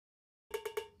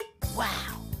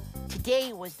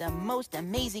Today was the most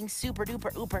amazing super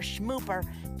duper ooper schmooper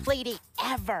playdate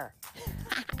ever.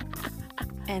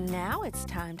 And now it's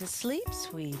time to sleep,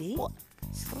 sweetie. What?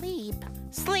 Sleep?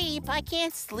 Sleep? I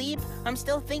can't sleep. I'm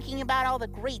still thinking about all the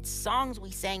great songs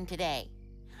we sang today.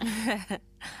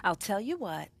 I'll tell you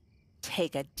what.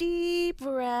 Take a deep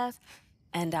breath,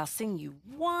 and I'll sing you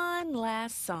one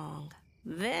last song.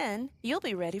 Then you'll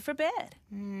be ready for bed.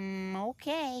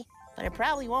 Okay. But it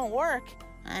probably won't work.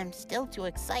 I'm still too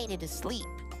excited to sleep.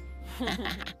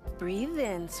 Breathe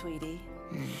in, sweetie.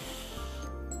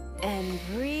 And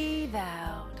breathe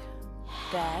out.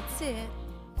 That's it.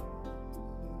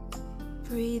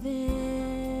 Breathe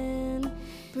in,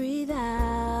 breathe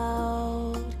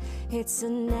out. It's a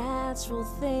natural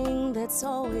thing that's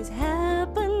always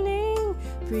happening.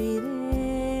 Breathe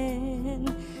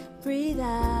in, breathe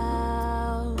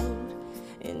out.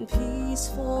 In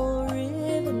peaceful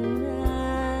rhythm now.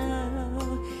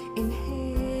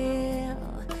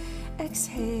 Inhale,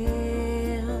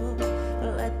 exhale.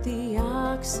 Let the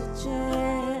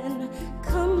oxygen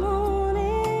come on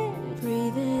in.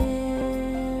 Breathe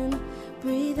in,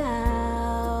 breathe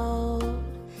out.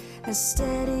 As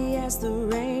steady as the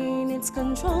rain, it's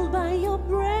controlled by your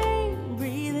brain.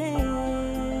 Breathe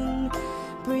in,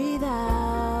 breathe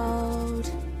out.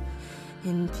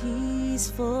 In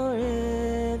peaceful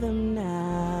rhythm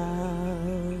now.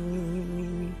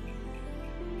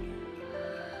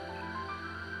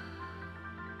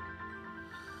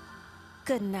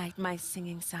 Good night, my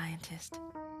singing scientist.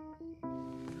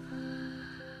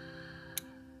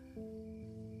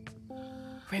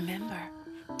 Remember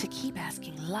to keep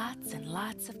asking lots and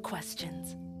lots of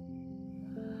questions.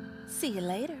 See you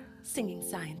later, singing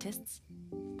scientists.